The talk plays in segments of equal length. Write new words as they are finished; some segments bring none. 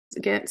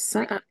Get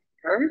set up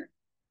here.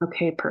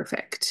 Okay,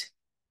 perfect.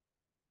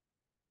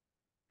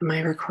 Am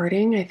I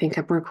recording? I think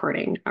I'm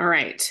recording. All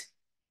right.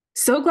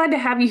 So glad to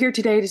have you here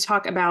today to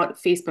talk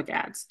about Facebook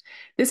ads.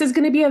 This is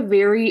going to be a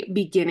very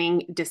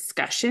beginning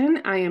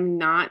discussion. I am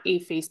not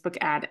a Facebook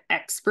ad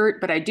expert,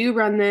 but I do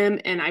run them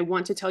and I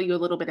want to tell you a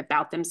little bit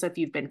about them. So if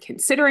you've been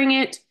considering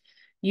it,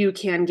 you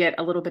can get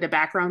a little bit of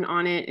background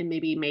on it and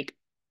maybe make,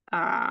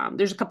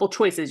 there's a couple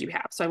choices you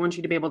have. So I want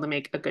you to be able to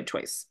make a good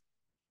choice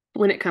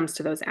when it comes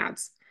to those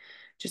ads.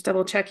 Just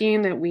double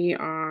checking that we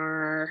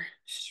are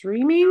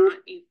streaming. Not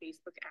a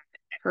Facebook ad.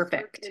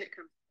 Perfect.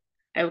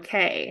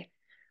 Okay.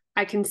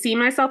 I can see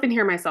myself and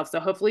hear myself, so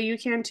hopefully you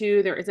can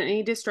too. There isn't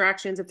any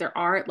distractions. If there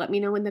are, let me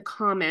know in the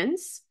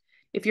comments.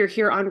 If you're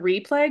here on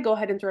replay, go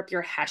ahead and throw up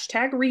your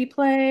hashtag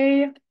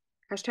replay.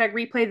 Hashtag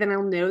replay, then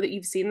I'll know that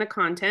you've seen the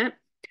content.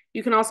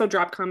 You can also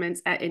drop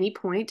comments at any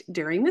point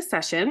during the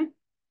session.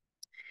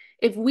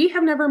 If we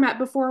have never met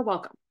before,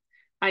 welcome.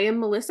 I am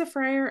Melissa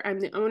Fryer. I'm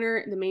the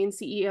owner, the main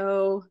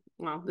CEO,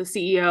 well, the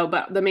CEO,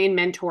 but the main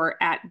mentor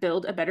at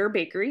Build a Better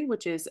Bakery,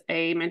 which is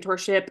a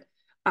mentorship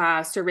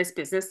service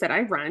business that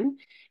I run.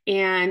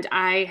 And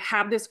I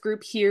have this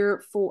group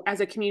here for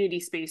as a community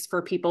space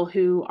for people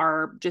who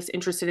are just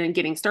interested in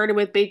getting started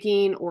with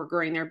baking or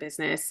growing their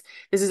business.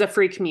 This is a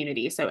free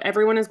community, so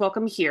everyone is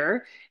welcome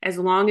here as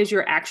long as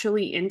you're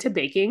actually into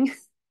baking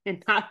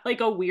and not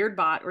like a weird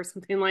bot or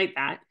something like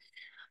that.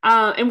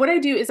 And what I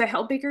do is I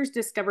help bakers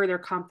discover their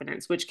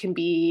confidence, which can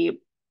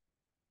be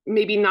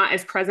maybe not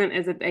as present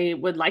as they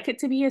would like it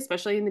to be,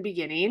 especially in the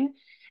beginning.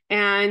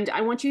 And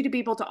I want you to be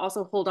able to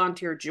also hold on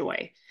to your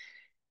joy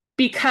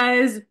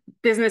because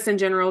business in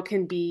general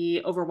can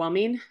be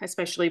overwhelming,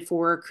 especially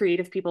for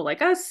creative people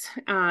like us.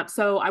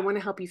 So I want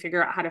to help you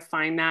figure out how to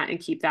find that and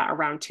keep that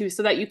around too,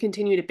 so that you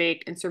continue to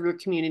bake and serve your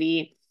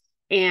community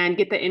and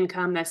get the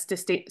income that's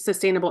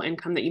sustainable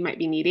income that you might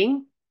be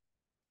needing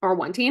or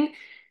wanting.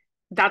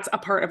 That's a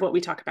part of what we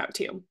talk about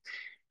too.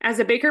 As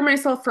a baker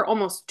myself for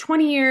almost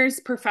 20 years,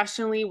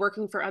 professionally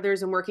working for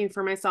others and working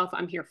for myself,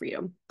 I'm here for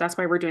you. That's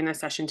why we're doing this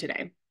session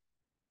today.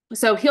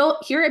 So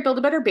here at Build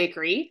a Better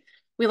Bakery,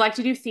 we like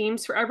to do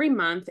themes for every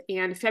month,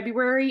 and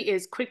February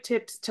is quick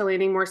tips to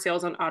landing more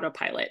sales on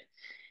Autopilot.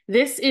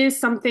 This is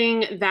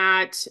something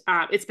that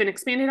it's been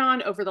expanded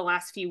on over the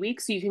last few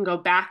weeks, so you can go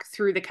back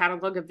through the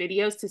catalog of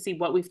videos to see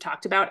what we've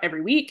talked about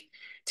every week.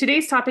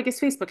 Today's topic is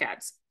Facebook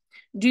ads.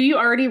 Do you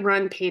already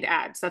run paid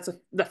ads? That's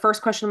the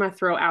first question I'm going to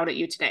throw out at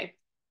you today.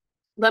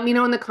 Let me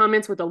know in the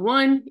comments with a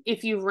 1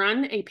 if you've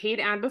run a paid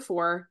ad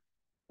before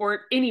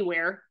or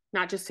anywhere,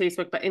 not just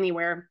Facebook, but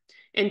anywhere.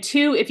 And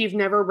 2, if you've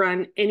never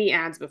run any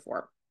ads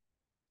before,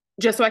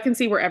 just so I can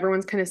see where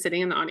everyone's kind of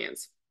sitting in the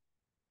audience.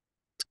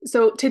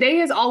 So today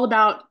is all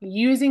about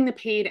using the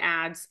paid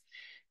ads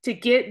to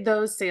get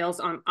those sales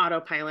on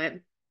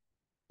Autopilot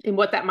and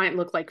what that might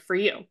look like for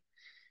you.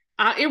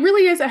 It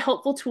really is a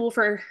helpful tool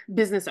for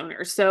business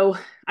owners. So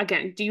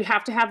again, do you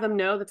have to have them?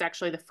 No, that's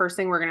actually the first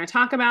thing we're going to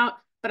talk about,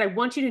 but I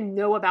want you to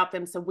know about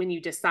them so when you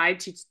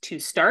decide to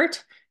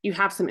start, you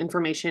have some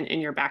information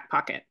in your back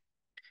pocket.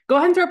 Go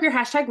ahead and throw up your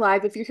hashtag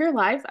live. If you're here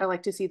live, I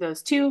like to see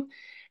those too.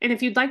 And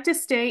if you'd like to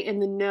stay in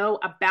the know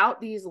about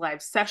these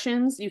live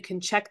sessions, you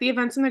can check the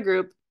events in the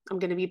group. I'm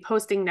going to be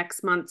posting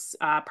next month's,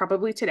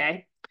 probably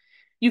today.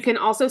 You can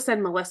also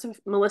send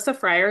Melissa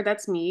Fryer,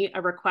 that's me,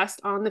 a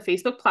request on the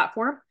Facebook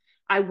platform.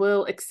 I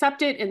will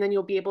accept it, and then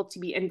you'll be able to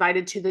be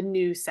invited to the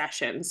new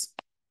sessions,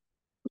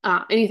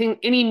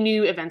 any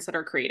new events that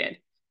are created.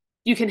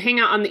 You can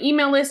hang out on the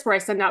email list where I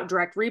send out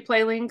direct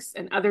replay links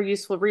and other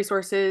useful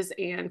resources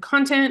and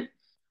content.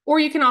 Or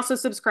you can also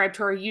subscribe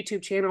to our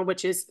YouTube channel,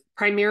 which is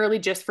primarily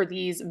just for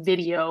these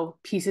video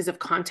pieces of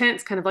content.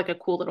 It's kind of like a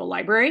cool little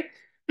library.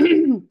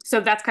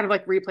 So that's kind of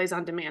like replays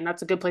on demand.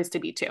 That's a good place to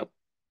be too.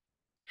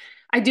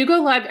 I do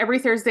go live every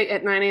Thursday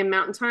at 9 a.m.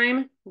 Mountain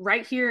Time,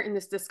 right here in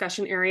this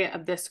discussion area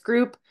of this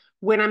group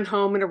when I'm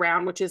home and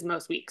around, which is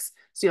most weeks.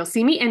 So you'll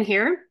see me in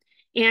here,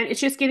 and it's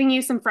just getting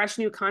you some fresh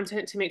new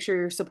content to make sure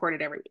you're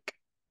supported every week.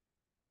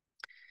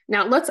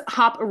 Now let's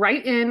hop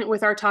right in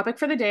with our topic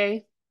for the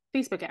day,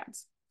 Facebook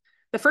ads.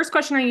 The first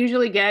question I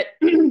usually get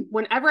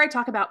whenever I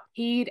talk about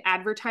paid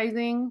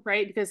advertising,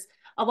 right? Because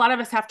a lot of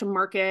us have to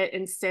market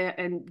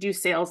and do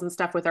sales and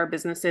stuff with our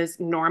businesses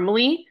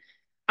normally.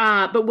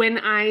 But when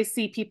I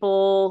see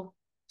people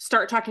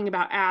start talking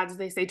about ads,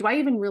 they say, do I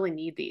even really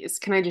need these?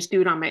 Can I just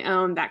do it on my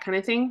own? That kind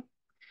of thing.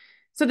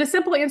 So the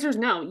simple answer is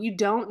no, you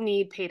don't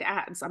need paid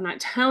ads. I'm not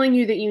telling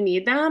you that you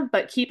need them,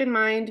 but keep in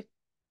mind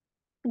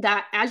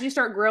that as you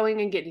start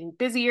growing and getting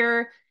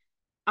busier,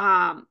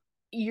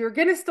 you're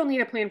going to still need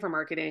a plan for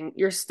marketing.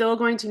 You're still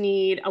going to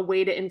need a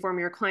way to inform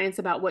your clients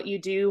about what you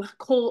do,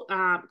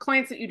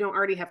 clients that you don't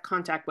already have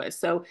contact with.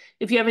 So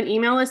if you have an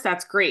email list,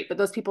 that's great, but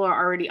those people are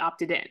already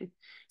opted in.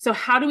 So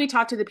how do we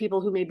talk to the people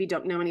who maybe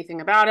don't know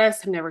anything about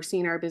us, have never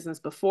seen our business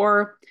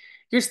before?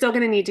 You're still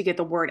going to need to get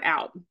the word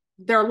out.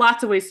 There are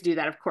lots of ways to do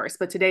that, of course,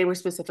 but today we're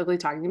specifically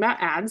talking about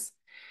ads.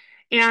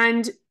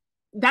 And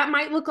that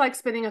might look like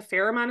spending a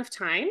fair amount of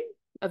time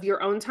of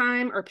your own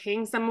time or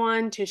paying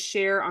someone to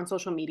share on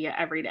social media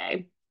every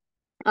day.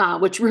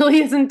 which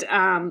really isn't,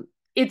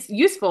 it's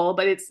useful,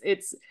 but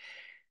it's,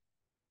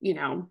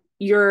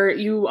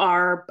 you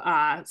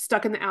are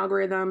stuck in the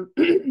algorithm.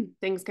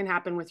 Things can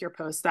happen with your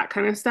posts, that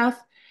kind of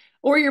stuff.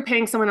 Or you're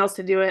paying someone else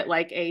to do it,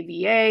 like a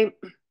VA,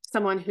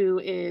 someone who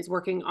is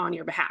working on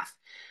your behalf.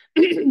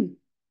 And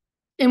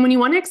when you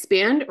want to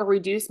expand or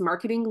reduce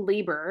marketing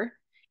labor,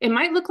 it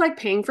might look like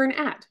paying for an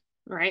ad,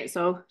 right?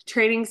 So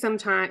trading some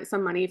time,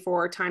 some money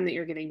for time that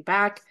you're getting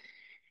back.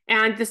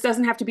 And this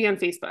doesn't have to be on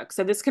Facebook.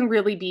 So this can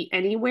really be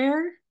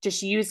anywhere.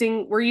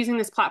 We're using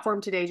this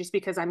platform today just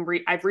because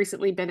I've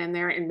recently been in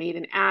there and made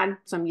an ad.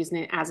 So I'm using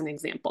it as an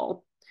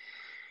example.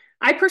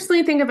 I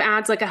personally think of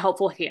ads like a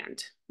helpful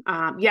hand.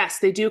 Yes,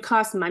 they do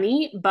cost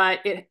money, but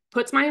it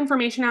puts my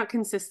information out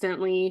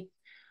consistently.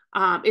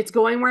 It's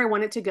going where I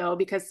want it to go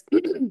because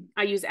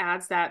I use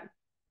ads that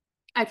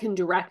I can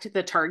direct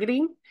the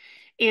targeting.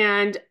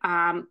 And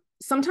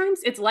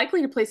sometimes it's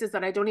likely to places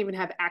that I don't even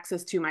have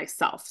access to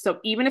myself. So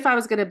even if I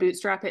was going to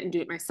bootstrap it and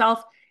do it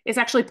myself, it's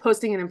actually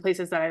posting it in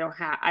places that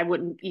I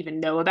wouldn't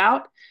even know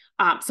about.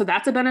 So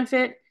that's a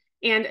benefit.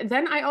 And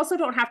then I also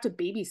don't have to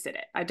babysit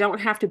it. I don't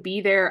have to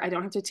be there. I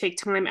don't have to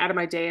take time out of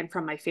my day and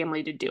from my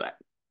family to do it.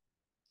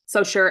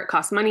 So sure, it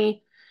costs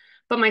money,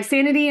 but my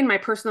sanity and my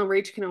personal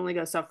reach can only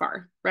go so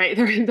far, right?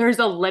 There's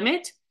a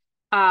limit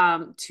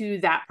to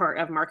that part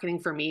of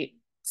marketing for me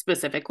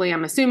specifically.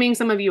 I'm assuming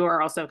some of you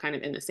are also kind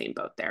of in the same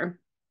boat there.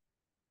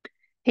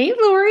 Hey,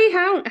 Lori,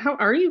 how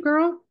are you,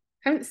 girl?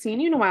 Haven't seen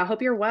you in a while.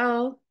 Hope you're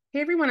well. Hey,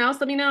 everyone else,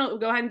 let me know.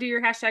 Go ahead and do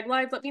your hashtag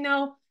live. Let me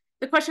know.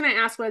 The question I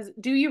asked was,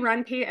 do you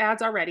run paid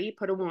ads already?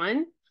 Put a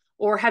 1.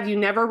 Or have you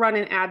never run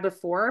an ad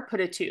before?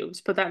 Put a 2.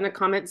 Just put that in the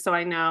comments so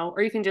I know,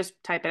 or you can just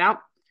type it out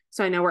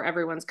so I know where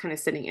everyone's kind of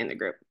sitting in the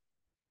group.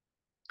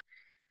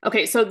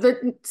 Okay, so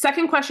the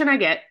second question I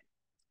get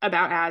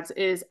about ads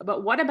is,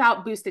 but what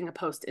about boosting a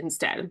post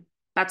instead?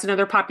 That's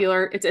another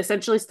popular, it's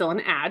essentially still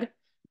an ad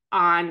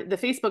on the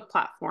Facebook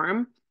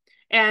platform.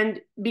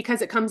 And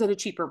because it comes at a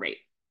cheaper rate.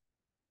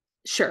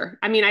 Sure.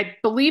 I mean, I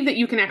believe that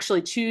you can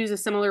actually choose a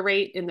similar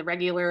rate in the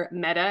regular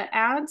Meta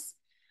ads.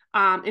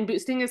 And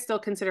boosting is still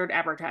considered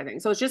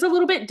advertising. So it's just a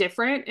little bit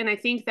different. And I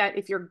think that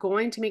if you're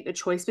going to make the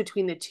choice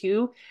between the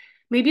two,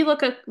 maybe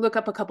look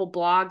up a couple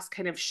blogs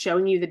kind of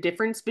showing you the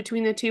difference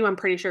between the two. I'm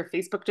pretty sure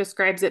Facebook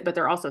describes it, but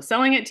they're also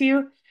selling it to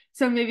you.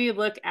 So maybe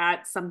look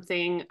at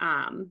something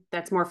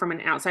that's more from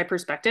an outside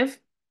perspective,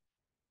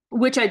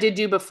 which I did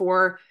do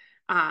before,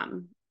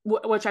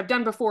 which I've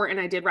done before, and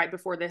I did right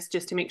before this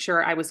just to make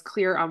sure I was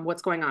clear on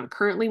what's going on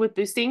currently with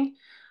boosting.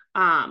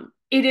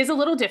 It is a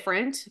little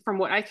different from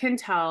what I can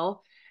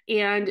tell.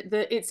 And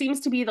it seems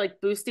to be like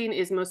boosting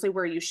is mostly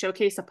where you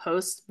showcase a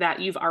post that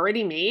you've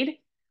already made.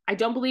 I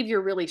don't believe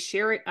you're really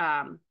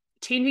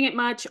changing it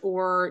much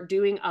or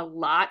doing a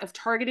lot of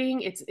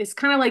targeting. It's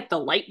kind of like the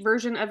light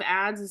version of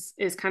ads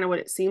is kind of what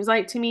it seems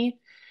like to me.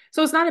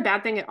 So it's not a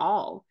bad thing at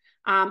all.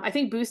 I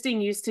think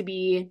boosting used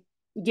to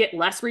get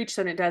less reach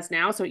than it does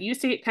now. So it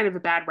used to get kind of a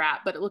bad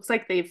rap, but it looks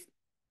like they've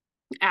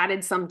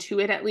added some to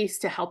it at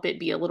least to help it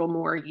be a little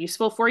more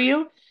useful for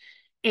you.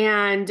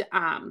 And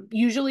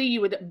usually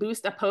you would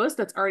boost a post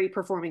that's already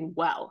performing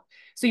well.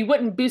 So you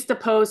wouldn't boost a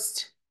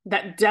post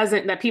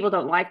that people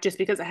don't like just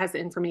because it has the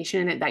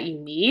information in it that you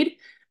need.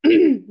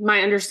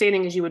 My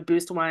understanding is you would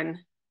boost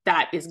one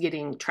that is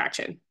getting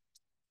traction.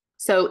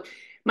 So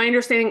my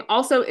understanding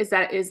also is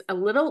that it is a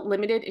little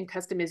limited in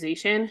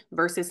customization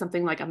versus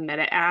something like a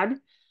meta ad.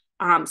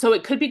 So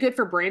it could be good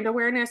for brand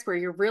awareness where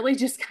you're really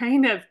just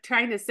kind of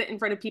trying to sit in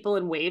front of people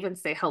and wave and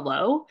say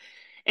hello,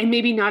 and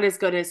maybe not as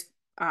good as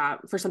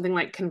for something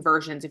like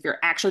conversions. If you're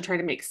actually trying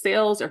to make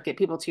sales or get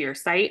people to your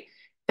site,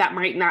 that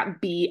might not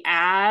be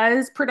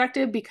as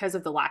productive because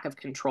of the lack of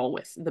control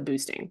with the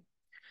boosting.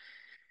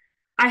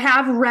 I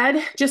have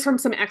read just from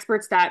some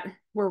experts that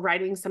were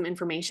writing some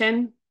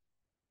information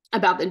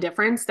about the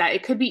difference that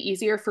it could be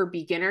easier for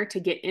beginner to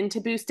get into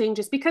boosting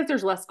just because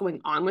there's less going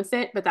on with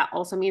it, but that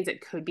also means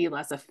it could be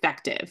less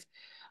effective.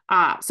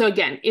 So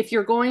again, if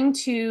you're going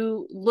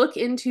to look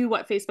into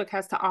what Facebook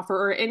has to offer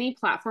or any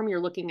platform you're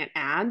looking at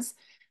ads,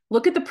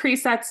 look at the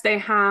presets they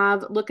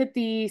have, look at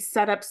the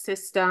setup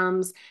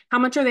systems, how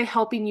much are they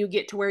helping you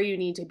get to where you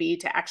need to be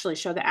to actually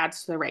show the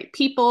ads to the right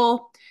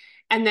people?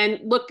 And then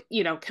look,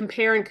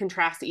 compare and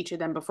contrast each of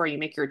them before you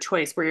make your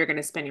choice where you're going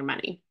to spend your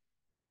money.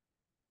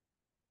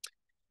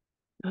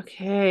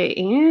 Okay,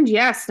 and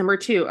yes, number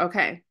 2.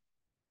 Okay.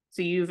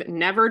 So you've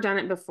never done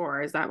it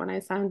before. Is that what I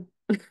said?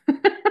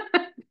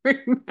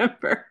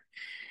 Remember.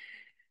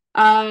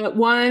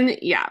 1,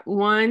 yeah.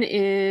 1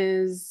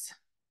 is,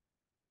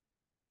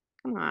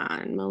 come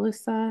on,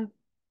 Melissa,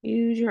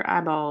 use your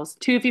eyeballs.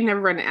 2, if you've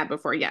never run an ad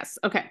before. Yes.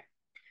 Okay.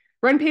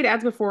 Run paid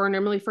ads before,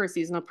 normally for a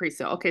seasonal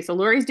pre-sale. Okay, so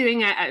Lori's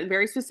doing it at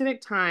very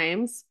specific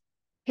times.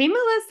 Hey,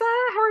 Melissa,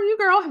 how are you,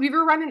 girl? Have you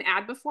ever run an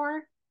ad before?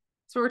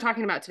 That's what we're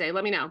talking about today.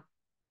 Let me know.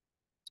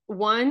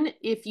 1,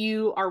 if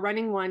you are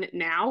running one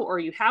now or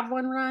you have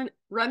one run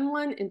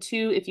one, and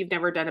 2, if you've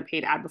never done a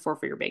paid ad before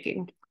for your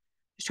baking.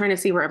 Just trying to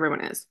see where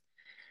everyone is.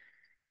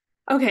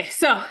 Okay,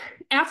 so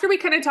after we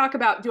kind of talk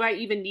about, do I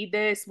even need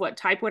this? What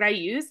type would I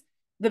use?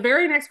 the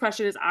very next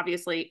question is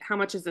obviously, how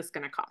much is this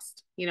going to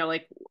cost?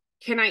 Like,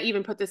 can I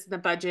even put this in the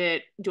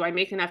budget? Do I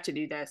make enough to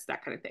do this?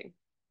 That kind of thing.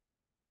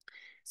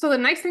 So the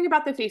nice thing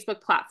about the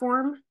Facebook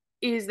platform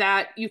is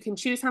that you can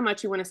choose how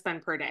much you want to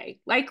spend per day.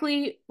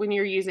 Likely when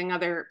you're using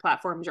other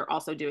platforms, you're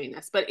also doing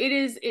this, but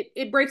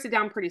it breaks it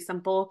down pretty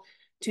simple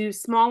to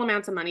small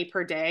amounts of money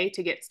per day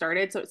to get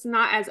started. So it's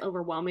not as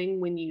overwhelming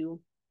when you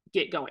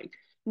get going.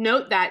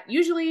 Note that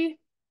usually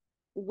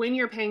when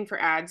you're paying for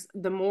ads,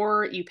 the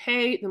more you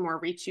pay, the more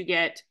reach you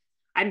get.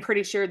 I'm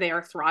pretty sure they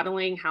are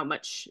throttling how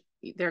much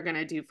they're going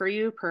to do for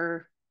you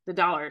per the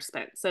dollar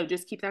spent. So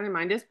just keep that in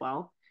mind as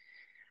well.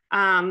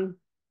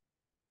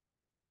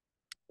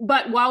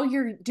 But while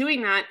you're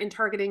doing that and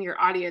targeting your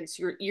audience,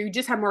 you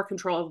just have more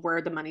control of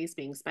where the money is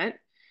being spent,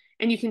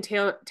 and you can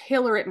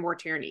tailor it more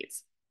to your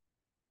needs.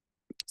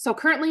 So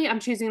currently I'm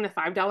choosing the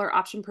 $5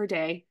 option per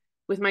day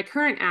with my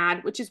current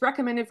ad, which is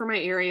recommended for my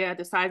area,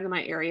 the size of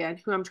my area, and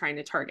who I'm trying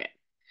to target.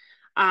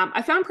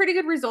 I found pretty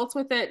good results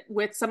with it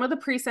with some of the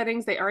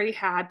pre-settings they already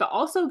had, but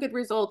also good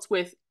results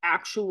with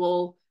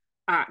actual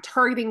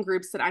targeting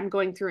groups that I'm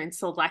going through and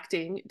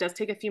selecting. It does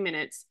take a few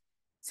minutes,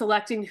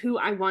 selecting who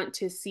I want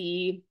to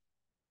see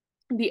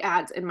the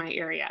ads in my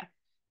area.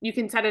 You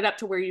can set it up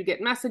to where you get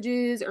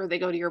messages or they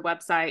go to your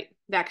website,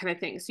 that kind of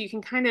thing. So you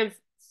can kind of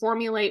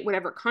formulate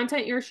whatever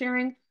content you're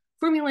sharing,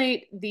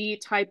 formulate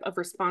the type of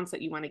response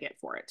that you want to get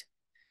for it.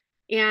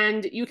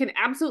 And you can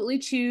absolutely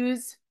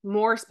choose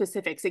more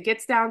specifics. It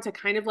gets down to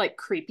kind of like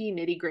creepy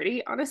nitty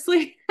gritty,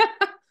 honestly,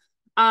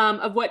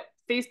 of what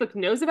Facebook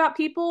knows about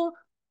people.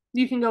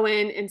 You can go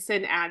in and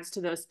send ads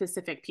to those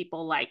specific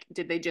people. Like,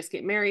 did they just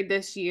get married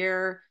this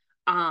year?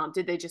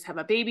 Did they just have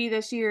a baby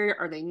this year?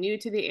 Are they new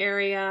to the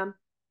area?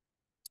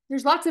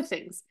 There's lots of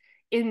things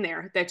in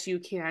there that you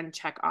can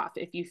check off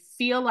if you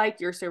feel like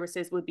your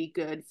services would be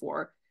good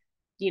for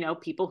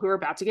people who are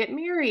about to get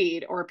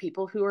married or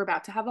people who are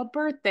about to have a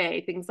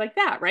birthday, things like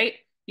that, right?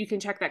 You can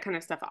check that kind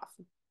of stuff off.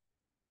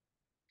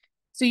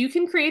 So you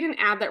can create an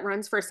ad that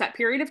runs for a set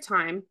period of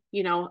time.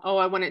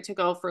 I want it to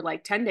go for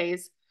like 10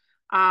 days.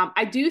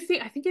 I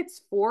think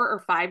it's 4 or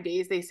 5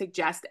 days they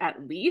suggest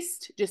at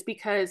least, just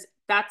because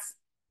that's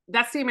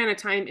the amount of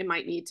time it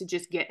might need to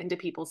just get into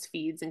people's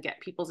feeds and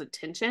get people's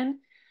attention,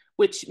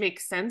 which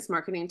makes sense.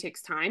 Marketing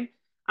takes time.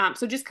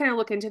 So just kind of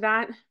look into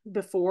that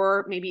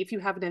before, maybe if you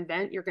have an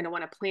event, you're going to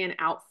want to plan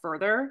out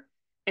further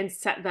and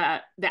set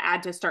the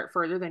ad to start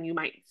further than you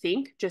might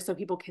think, just so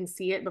people can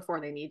see it before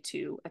they need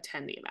to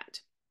attend the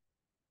event.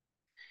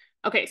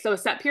 Okay, so a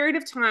set period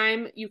of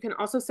time. You can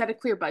also set a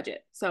clear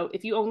budget. So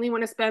if you only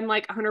want to spend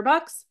like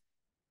 $100,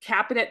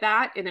 cap it at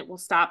that and it will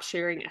stop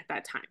sharing at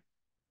that time.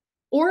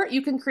 Or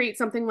you can create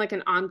something like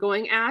an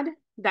ongoing ad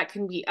that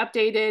can be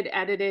updated,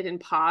 edited, and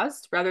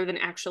paused rather than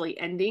actually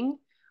ending.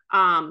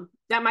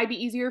 That might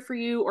be easier for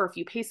you, or if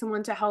you pay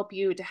someone to help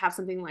you, to have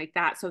something like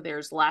that so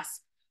there's less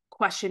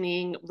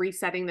questioning,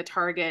 resetting the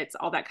targets,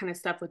 all that kind of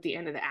stuff with the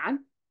end of the ad.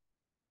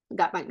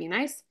 That might be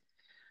nice.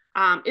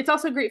 It's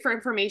also great for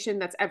information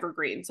that's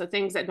evergreen. So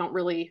things that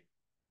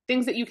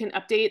you can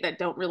update that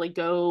don't really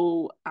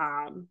go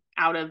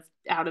out of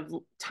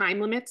time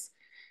limits,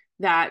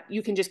 that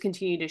you can just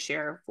continue to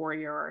share for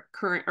your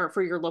current or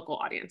for your local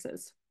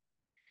audiences.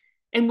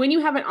 And when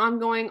you have it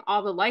ongoing,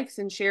 all the likes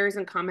and shares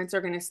and comments are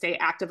going to stay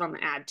active on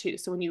the ad too.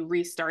 So when you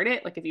restart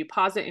it, like if you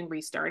pause it and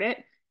restart it,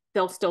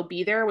 they'll still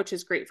be there, which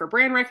is great for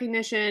brand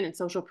recognition and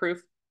social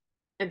proof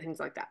and things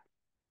like that.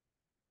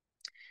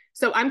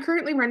 So I'm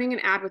currently running an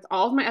ad with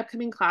all of my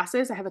upcoming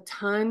classes. I have a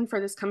ton for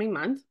this coming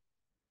month.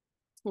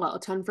 Well, a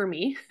ton for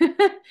me.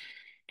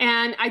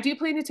 And I do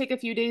plan to take a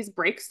few days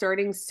break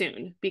starting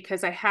soon,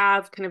 because I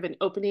have kind of an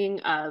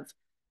opening of,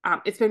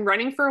 it's been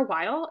running for a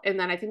while. And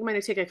then I think I'm going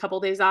to take a couple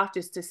days off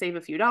just to save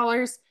a few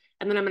dollars.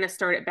 And then I'm going to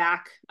start it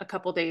back a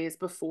couple days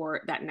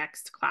before that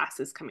next class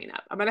is coming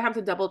up. I'm going to have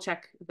to double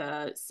check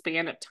the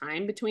span of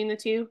time between the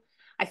two.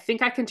 I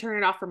think I can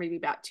turn it off for maybe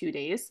about 2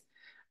 days,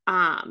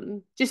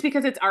 just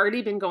because it's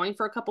already been going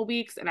for a couple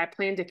weeks and I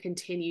plan to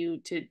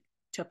continue to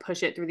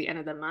push it through the end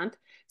of the month.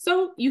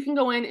 So you can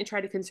go in and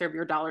try to conserve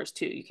your dollars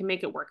too. You can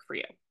make it work for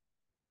you.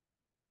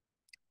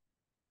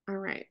 All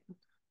right.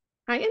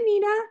 Hi,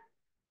 Anita.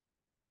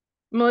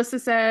 Melissa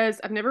says,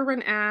 I've never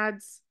run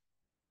ads.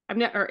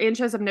 Ann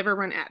says, I've never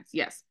run ads.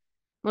 Yes.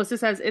 Melissa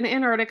says, in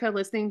Antarctica,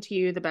 listening to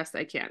you the best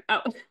I can.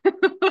 Oh,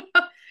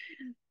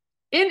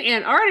 in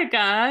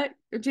Antarctica,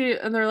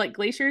 and there are like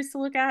glaciers to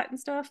look at and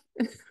stuff,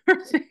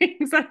 or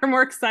things that are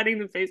more exciting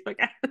than Facebook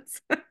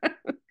ads.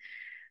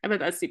 I bet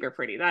that's super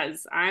pretty.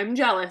 I'm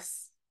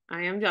jealous.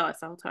 I am jealous,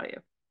 I'll tell you.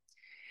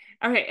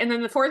 Okay, and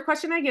then the fourth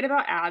question I get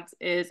about ads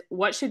is,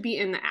 what should be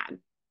in the ad?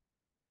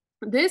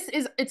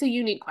 It's a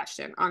unique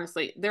question,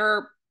 honestly.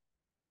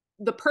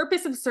 The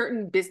purpose of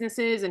certain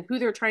businesses and who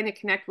they're trying to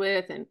connect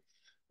with and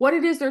what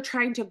it is they're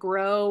trying to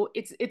grow,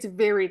 it's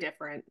very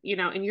different,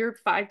 and your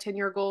 5-10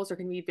 year goals are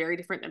going to be very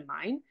different than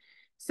mine.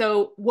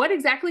 So what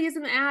exactly is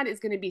in the ad is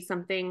going to be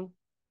something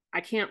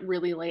I can't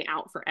really lay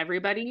out for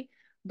everybody,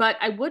 but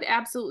I would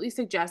absolutely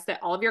suggest that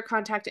all of your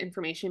contact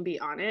information be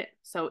on it.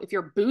 So if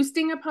you're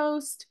boosting a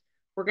post,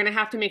 we're going to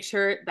have to make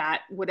sure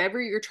that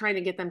whatever you're trying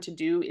to get them to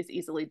do is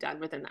easily done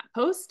within that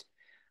post,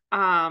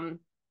 um,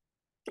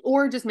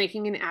 or just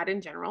making an ad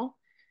in general.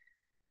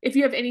 If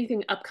you have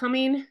anything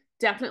upcoming,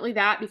 definitely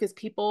that, because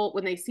people,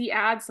 when they see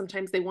ads,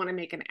 sometimes they want to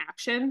make an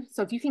action.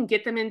 So if you can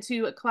get them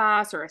into a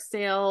class or a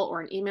sale or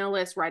an email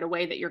list right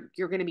away that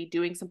you're going to be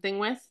doing something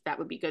with, that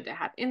would be good to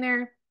have in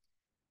there.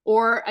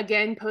 Or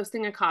again,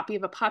 posting a copy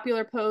of a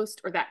popular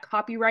post or that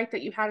copyright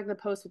that you had in the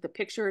post with the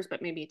pictures,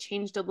 but maybe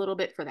changed a little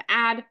bit for the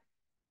ad.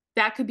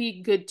 That could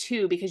be good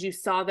too, because you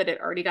saw that it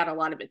already got a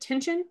lot of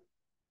attention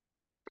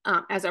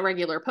as a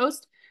regular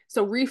post.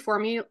 So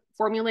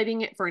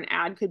reformulating it for an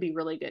ad could be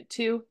really good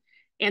too.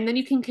 And then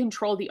you can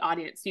control the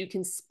audience. So you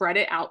can spread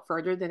it out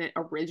further than it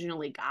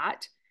originally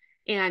got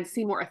and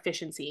see more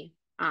efficiency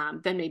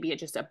than maybe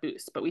just a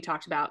boost. But we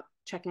talked about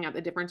checking out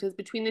the differences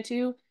between the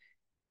two.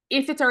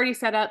 If it's already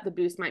set up, the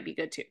boost might be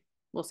good too.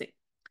 We'll see.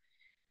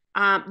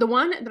 The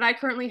one that I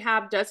currently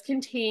have does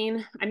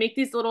contain, I make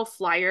these little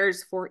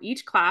flyers for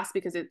each class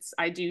because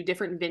I do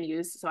different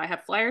venues. So I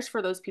have flyers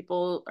for those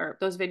people or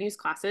those venues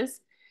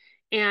classes.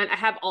 And I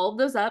have all of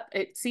those up.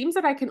 It seems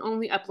that I can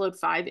only upload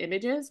 5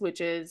 images,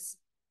 which is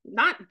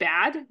not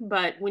bad,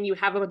 but when you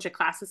have a bunch of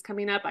classes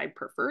coming up, I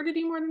prefer to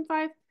do more than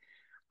 5.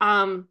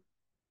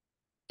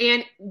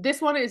 And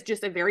this one is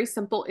just a very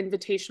simple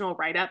invitational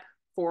write-up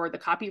for the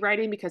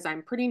copywriting because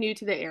I'm pretty new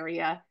to the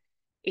area.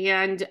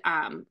 And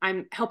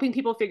I'm helping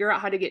people figure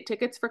out how to get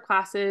tickets for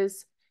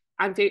classes.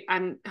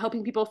 I'm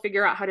helping people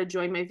figure out how to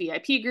join my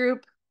VIP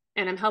group,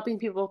 and I'm helping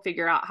people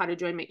figure out how to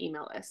join my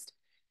email list.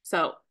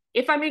 So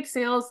if I make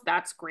sales,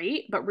 that's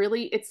great, but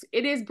really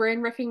it is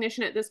brand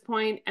recognition at this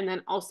point, and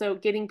then also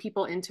getting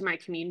people into my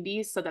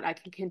communities so that I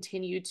can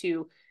continue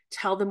to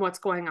tell them what's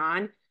going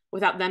on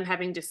without them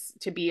having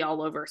to be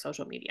all over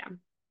social media.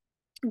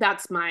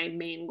 That's my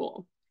main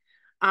goal.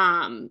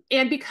 And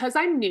because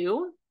I'm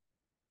new,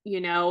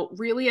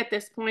 really at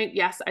this point,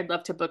 yes, I'd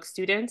love to book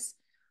students.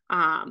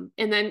 And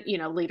then,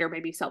 later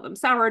maybe sell them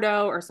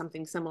sourdough or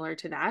something similar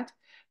to that.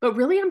 But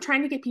really, I'm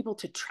trying to get people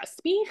to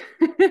trust me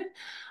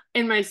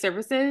in my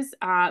services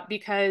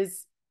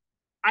because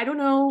I don't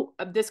know,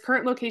 this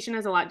current location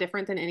is a lot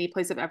different than any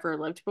place I've ever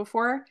lived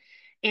before.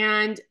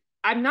 And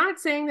I'm not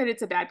saying that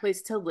it's a bad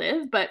place to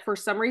live, but for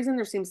some reason,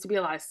 there seems to be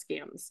a lot of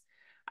scams.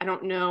 I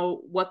don't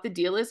know what the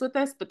deal is with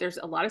this, but there's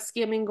a lot of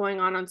scamming going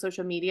on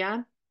social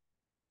media.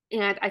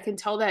 And I can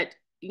tell that,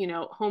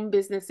 home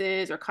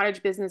businesses or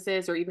cottage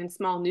businesses or even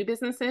small new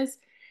businesses,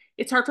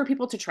 it's hard for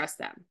people to trust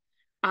them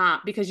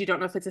because you don't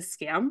know if it's a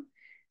scam.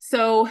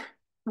 So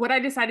what I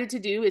decided to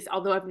do is,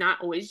 although I've not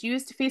always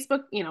used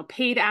Facebook,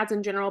 paid ads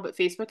in general, but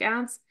Facebook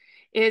ads,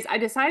 is I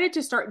decided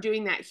to start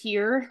doing that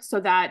here so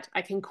that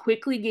I can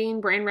quickly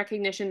gain brand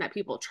recognition that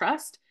people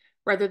trust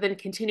rather than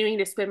continuing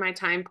to spend my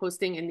time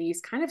posting in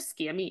these kind of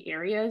scammy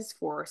areas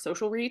for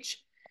social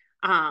reach.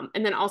 And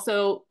then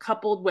also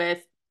coupled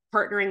with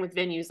partnering with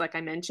venues, like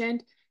I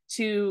mentioned,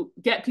 to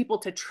get people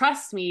to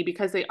trust me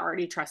because they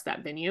already trust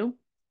that venue.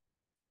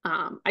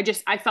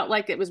 I felt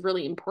like it was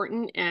really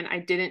important, and I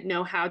didn't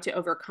know how to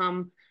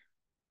overcome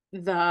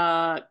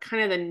the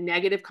kind of the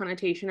negative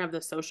connotation of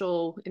the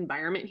social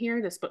environment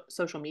here, the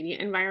social media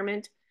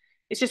environment.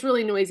 It's just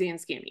really noisy and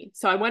scammy.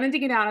 So I wanted to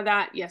get out of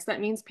that. Yes, that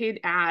means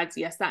paid ads.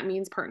 Yes, that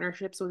means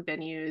partnerships with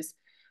venues,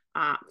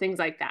 things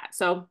like that.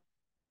 So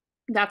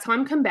that's how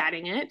I'm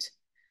combating it.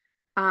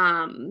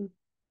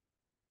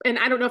 And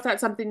I don't know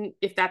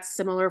if that's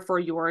similar for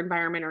your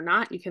environment or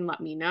not. You can let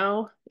me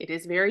know. It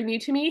is very new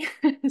to me,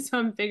 so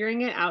I'm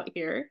figuring it out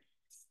here.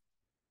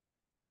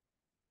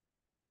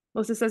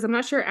 Melissa says, I'm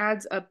not sure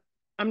ads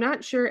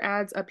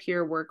up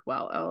here work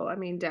well. Oh, I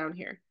mean down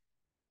here.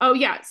 Oh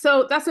yeah,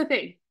 so that's the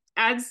thing.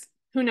 Ads,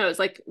 who knows?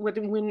 Like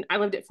when I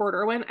lived at Fort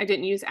Irwin, I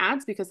didn't use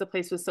ads because the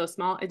place was so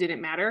small. It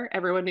didn't matter.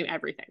 Everyone knew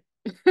everything.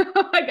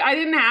 Like I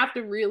didn't have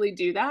to really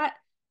do that.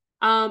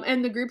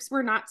 And the groups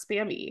were not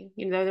spammy.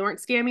 They weren't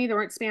scammy, they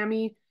weren't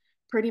spammy.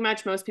 Pretty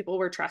much most people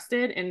were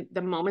trusted. And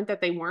the moment that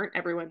they weren't,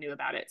 everyone knew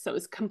about it. So it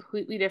was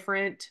completely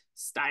different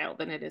style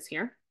than it is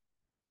here.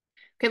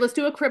 Okay, let's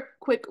do a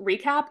quick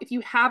recap. If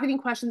you have any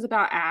questions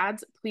about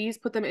ads, please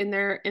put them in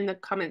there in the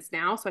comments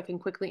now so I can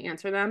quickly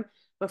answer them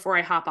before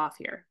I hop off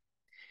here.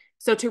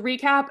 So to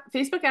recap,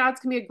 Facebook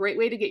ads can be a great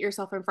way to get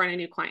yourself in front of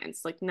new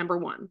clients, like number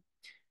one.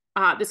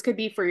 This could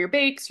be for your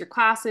bakes, your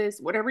classes,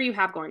 whatever you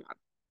have going on.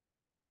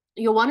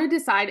 You'll want to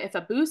decide if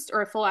a boost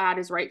or a full ad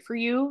is right for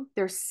you.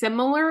 They're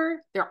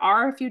similar. There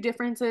are a few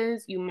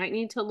differences. You might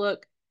need to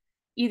look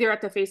either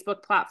at the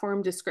Facebook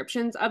platform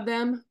descriptions of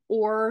them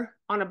or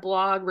on a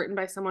blog written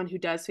by someone who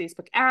does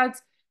Facebook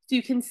ads. So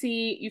you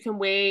can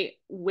weigh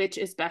which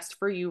is best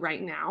for you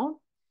right now.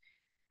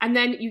 And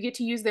then you get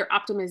to use their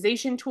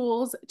optimization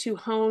tools to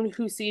hone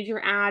who sees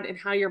your ad and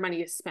how your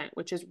money is spent,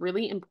 which is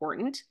really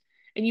important.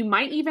 And you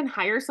might even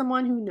hire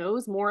someone who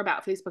knows more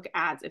about Facebook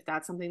ads if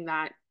that's something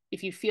that,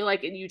 if you feel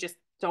like you just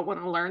don't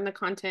want to learn the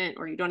content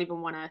or you don't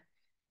even want to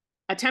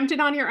attempt it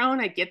on your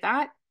own, I get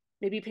that.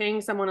 Maybe paying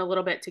someone a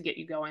little bit to get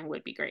you going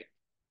would be great.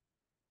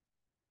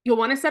 You'll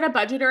want to set a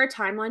budget or a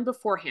timeline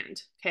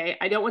beforehand. Okay.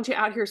 I don't want you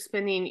out here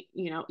spending,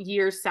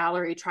 years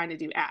salary trying to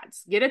do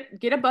ads.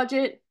 Get a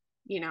budget,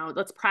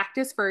 let's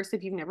practice first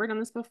if you've never done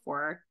this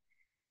before.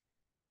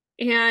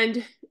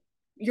 And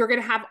you're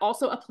going to have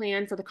also a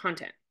plan for the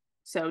content.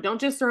 So don't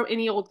just throw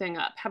any old thing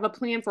up. Have a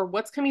plan for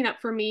what's coming up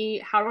for me.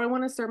 How do I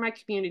want to serve my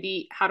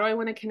community? How do I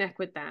want to connect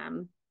with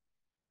them?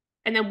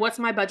 And then what's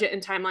my budget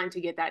and timeline to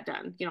get that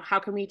done? How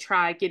can we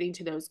try getting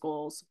to those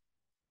goals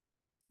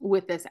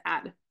with this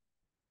ad?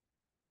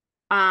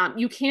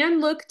 You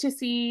can look to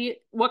see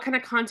what kind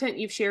of content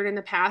you've shared in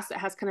the past that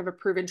has kind of a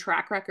proven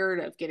track record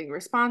of getting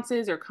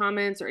responses or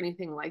comments or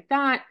anything like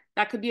that.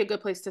 That could be a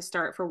good place to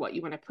start for what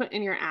you want to put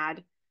in your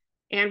ad.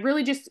 And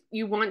really just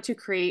you want to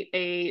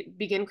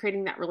begin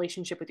creating that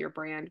relationship with your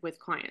brand with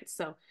clients.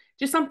 So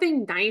just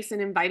something nice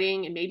and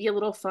inviting and maybe a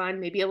little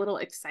fun, maybe a little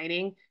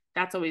exciting.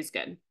 That's always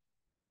good.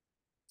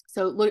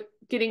 So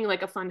getting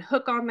like a fun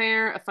hook on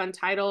there, a fun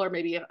title, or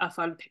maybe a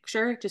fun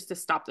picture just to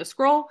stop the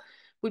scroll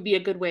would be a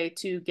good way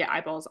to get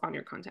eyeballs on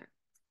your content.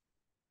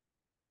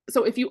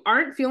 So if you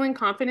aren't feeling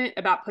confident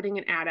about putting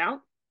an ad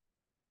out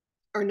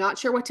or not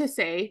sure what to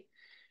say,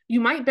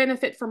 you might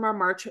benefit from our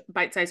March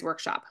bite-sized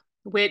workshop,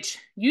 which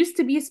used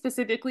to be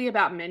specifically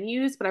about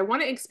menus, but I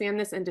want to expand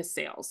this into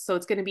sales. So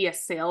it's going to be a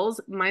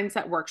sales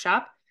mindset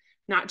workshop,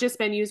 not just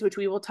menus, which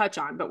we will touch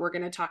on, but we're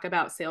going to talk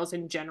about sales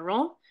in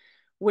general,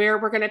 where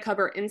we're going to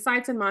cover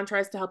insights and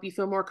mantras to help you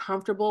feel more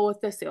comfortable with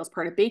the sales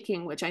part of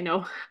baking, which I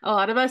know a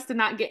lot of us did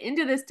not get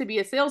into this to be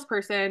a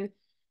salesperson.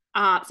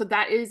 So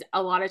that is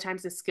a lot of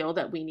times a skill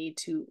that we need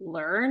to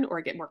learn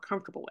or get more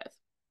comfortable with.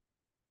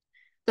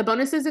 The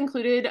bonuses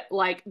included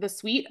like the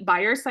sweet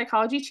buyer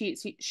psychology cheat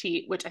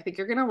sheet, which I think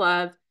you're going to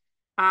love.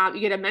 You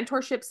get a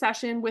mentorship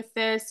session with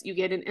this. You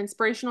get an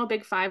inspirational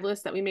big 5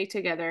 list that we make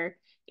together.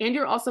 And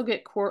you will also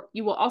get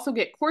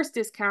course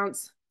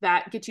discounts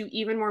that get you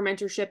even more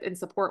mentorship and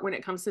support when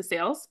it comes to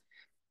sales.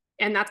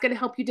 And that's going to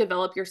help you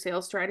develop your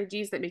sales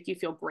strategies that make you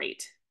feel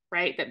great,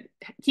 right? That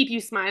keep you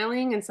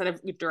smiling instead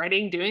of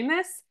dreading doing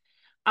this.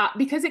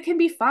 Because it can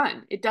be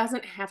fun. It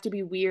doesn't have to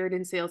be weird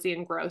and salesy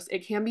and gross.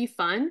 It can be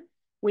fun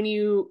when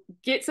you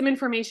get some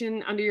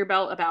information under your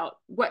belt about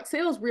what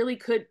sales really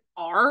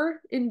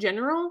are in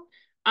general,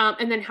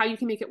 and then how you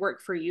can make it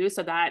work for you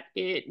so that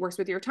it works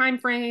with your time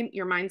frame,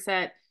 your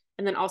mindset,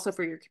 and then also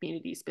for your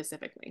community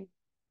specifically.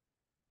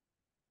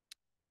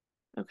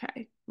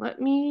 Okay,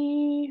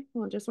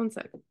 just one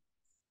sec.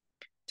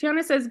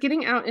 Tiana says,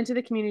 getting out into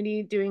the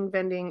community doing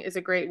vending is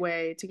a great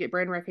way to get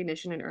brand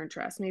recognition and earn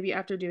trust. Maybe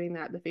after doing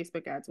that, the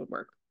Facebook ads would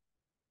work.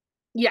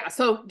 Yeah,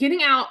 so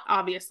getting out,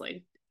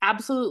 obviously,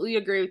 absolutely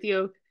agree with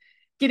you.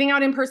 Getting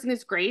out in person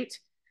is great.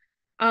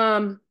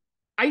 I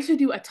used to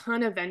do a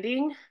ton of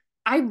vending.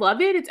 I love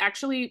it.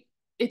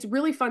 It's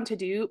really fun to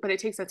do, but it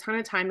takes a ton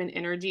of time and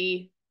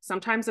energy,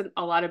 sometimes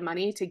a lot of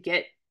money to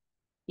get,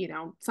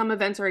 some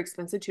events are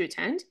expensive to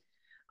attend.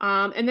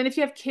 And then if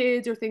you have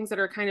kids or things that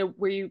are kind of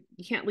where you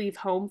can't leave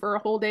home for a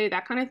whole day,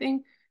 that kind of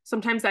thing,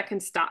 sometimes that can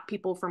stop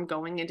people from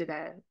going into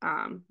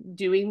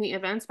doing the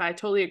events. But I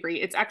totally agree.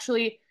 It's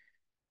actually,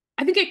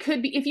 I think it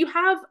could be, if you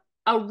have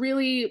a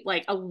really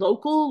like a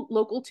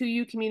local to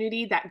you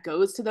community that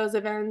goes to those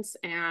events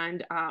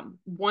and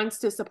wants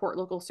to support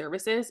local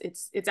services,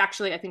 it's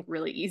actually, I think,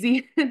 really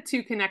easy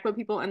to connect with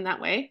people in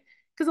that way.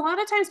 Because a lot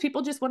of times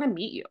people just want to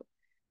meet you.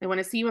 They want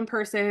to see you in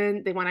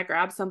person. They want to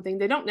grab something.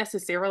 They don't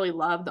necessarily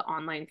love the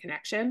online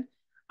connection.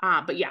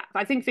 But yeah,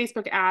 I think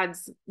Facebook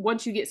ads,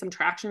 once you get some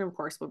traction, of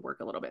course, would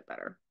work a little bit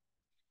better.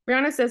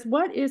 Brianna says,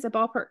 what is a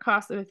ballpark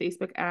cost of a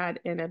Facebook ad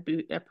and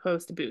a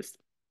post boost?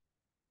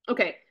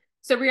 Okay,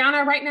 so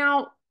Brianna, right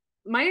now,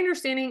 my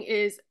understanding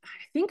is, I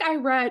think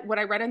what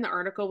I read in the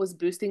article was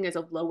boosting is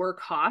a lower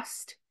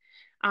cost.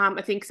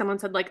 I think someone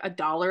said like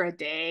 $1 a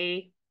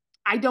day.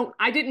 I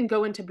didn't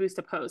go into boost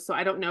a post, so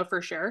I don't know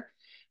for sure.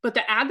 But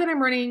the ad that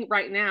I'm running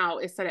right now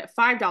is set at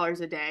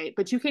 $5 a day,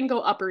 but you can go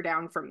up or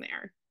down from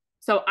there.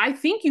 So I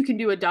think you can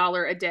do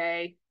 $1 a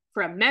day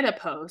for a meta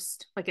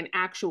post, like an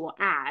actual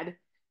ad.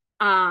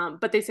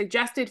 But they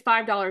suggested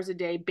 $5 a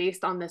day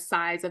based on the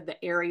size of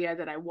the area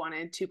that I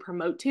wanted to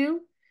promote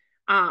to.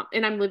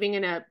 And I'm living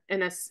in a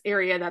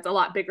area that's a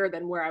lot bigger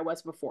than where I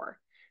was before.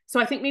 So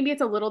I think maybe it's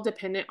a little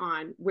dependent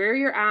on where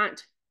you're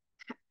at,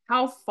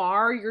 how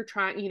far you're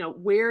trying,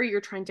 where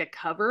you're trying to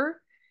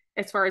cover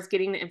as far as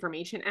getting the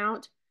information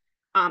out.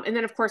 And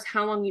then of course,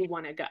 how long you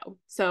want to go.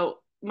 So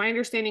my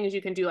understanding is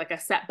you can do like a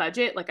set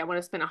budget, like I want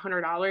to spend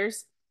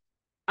 $100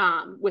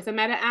 with a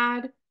meta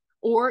ad,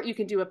 or you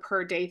can do a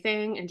per day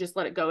thing and just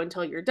let it go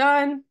until you're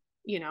done,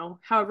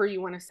 however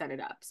you want to set it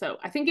up. So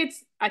I think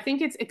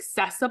it's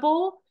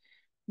accessible,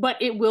 but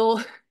it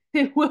will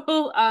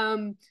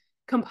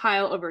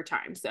compile over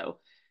time. So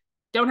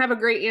don't have a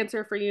great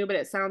answer for you, but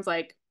it sounds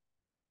like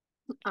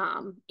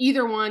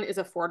either one is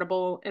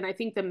affordable. And I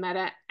think the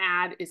meta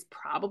ad is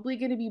probably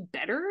going to be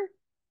better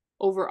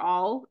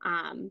overall.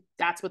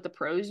 That's what the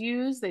pros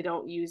use. They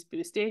don't use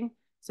boosting.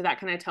 So that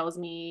kind of tells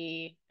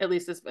me, at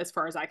least as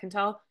far as I can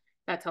tell,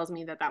 that tells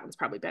me that one's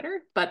probably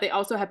better. But they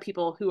also have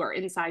people who are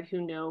inside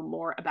who know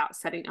more about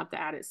setting up the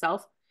ad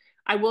itself.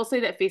 I will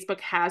say that Facebook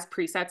has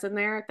presets in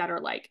there that are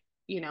like,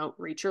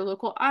 reach your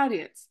local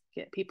audience,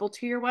 get people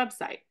to your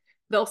website.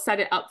 They'll set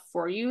it up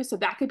for you. So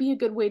that could be a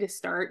good way to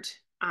start.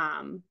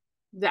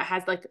 That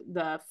has like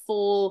the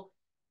full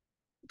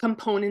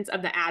components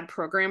of the ad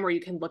program where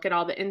you can look at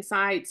all the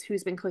insights,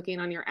 who's been clicking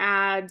on your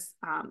ads,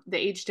 the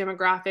age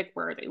demographic,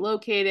 where are they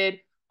located,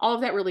 all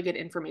of that really good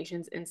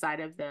information is inside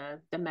of the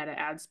meta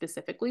ads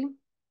specifically.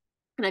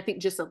 And I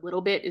think just a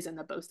little bit is in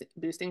the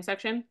boosting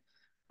section.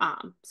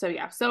 So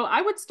yeah, so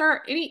I would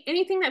start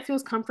anything that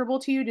feels comfortable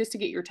to you just to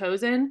get your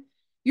toes in.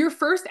 Your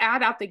first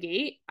ad out the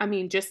gate, I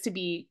mean, just to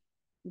be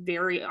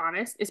very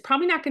honest, is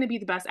probably not going to be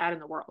the best ad in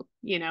the world.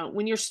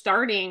 When you're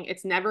starting,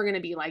 it's never going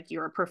to be like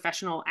you're a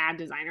professional ad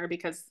designer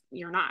because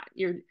you're not.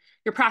 You're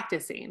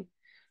practicing.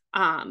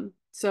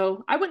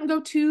 So I wouldn't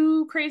go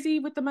too crazy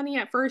with the money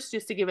at first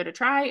just to give it a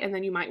try, and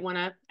then you might want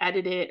to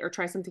edit it or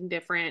try something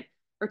different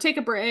or take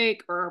a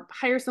break or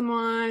hire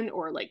someone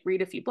or like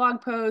read a few blog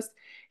posts,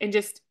 and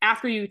just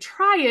after you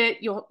try it,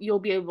 you'll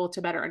be able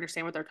to better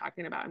understand what they're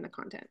talking about in the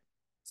content.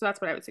 So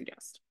that's what I would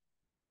suggest.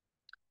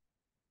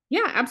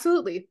 Yeah,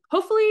 absolutely.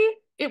 Hopefully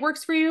it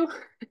works for you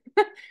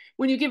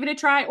when you give it a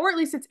try, or at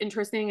least it's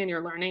interesting and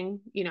you're learning,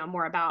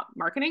 more about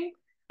marketing.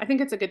 I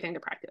think it's a good thing to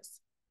practice.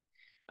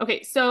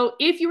 Okay, so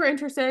if you are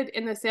interested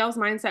in the sales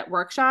mindset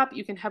workshop,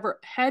 you can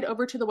head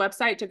over to the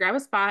website to grab a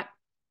spot.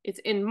 It's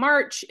in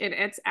March and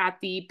it's at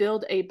the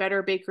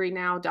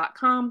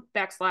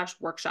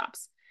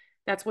buildabetterbakerynow.com/workshops.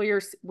 That's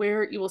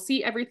where you will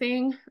see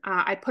everything.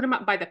 I put them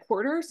up by the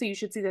quarter, so you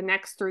should see the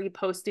next 3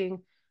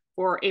 posting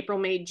for April,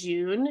 May,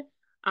 June.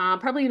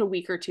 Probably in a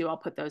week or 2, I'll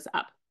put those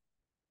up.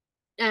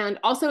 And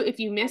also, if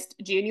you missed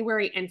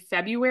January and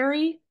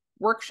February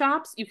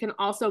workshops, you can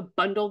also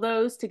bundle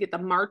those to get the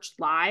March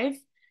live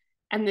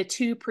and the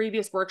 2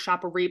 previous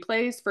workshop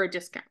replays for a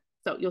discount.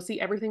 So you'll see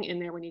everything in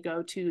there when you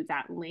go to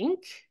that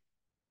link.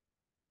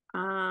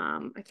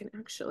 I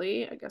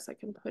guess I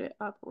can put it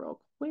up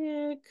real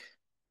quick.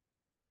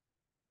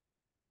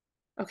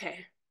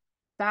 Okay,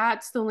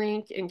 that's the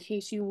link in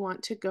case you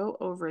want to go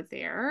over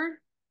there.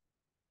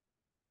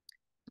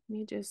 Let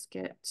me just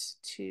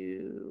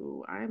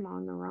I'm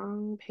on the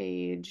wrong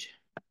page.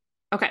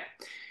 Okay,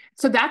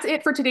 so that's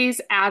it for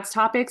today's ads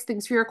topics.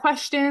 Thanks for your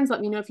questions.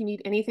 Let me know if you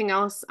need anything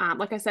else.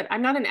 Like I said,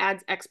 I'm not an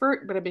ads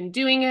expert, but I've been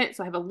doing it,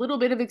 so I have a little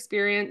bit of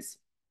experience.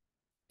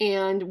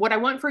 And what I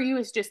want for you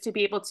is just to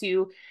be able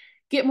to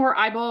get more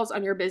eyeballs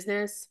on your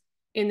business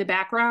in the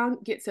background,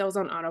 get sales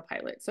on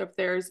autopilot. So if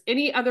there's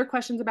any other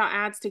questions about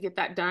ads to get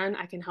that done,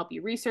 I can help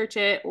you research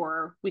it,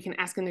 or we can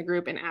ask in the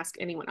group and ask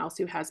anyone else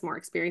who has more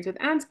experience with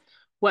ads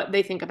what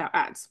they think about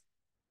ads.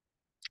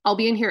 I'll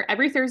be in here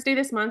every Thursday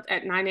this month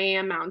at 9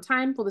 a.m. Mountain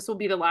Time. Well, this will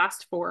be the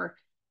last for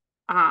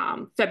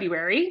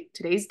February.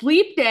 Today's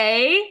leap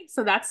day,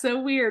 so that's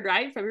so weird,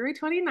 right? February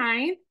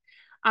 29th.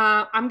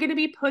 I'm going to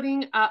be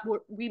putting up,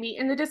 we meet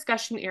in the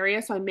discussion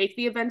area. So I make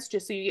the events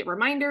just so you get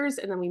reminders,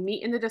 and then we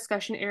meet in the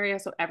discussion area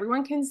so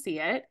everyone can see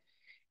it.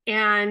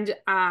 And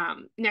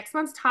next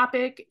month's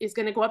topic is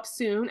going to go up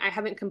soon. I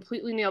haven't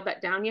completely nailed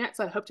that down yet,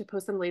 so I hope to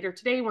post them later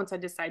today once I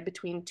decide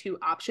between 2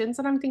 options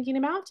that I'm thinking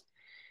about.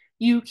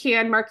 You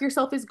can mark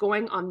yourself as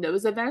going on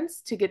those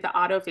events to get the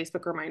auto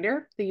Facebook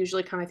reminder. They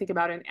usually come, I think,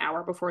 about an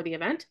hour before the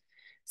event.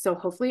 So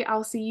hopefully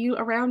I'll see you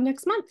around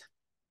next month.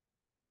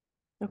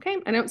 Okay,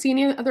 I don't see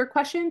any other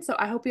questions, so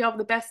I hope you all have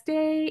the best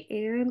day,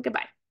 and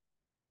goodbye.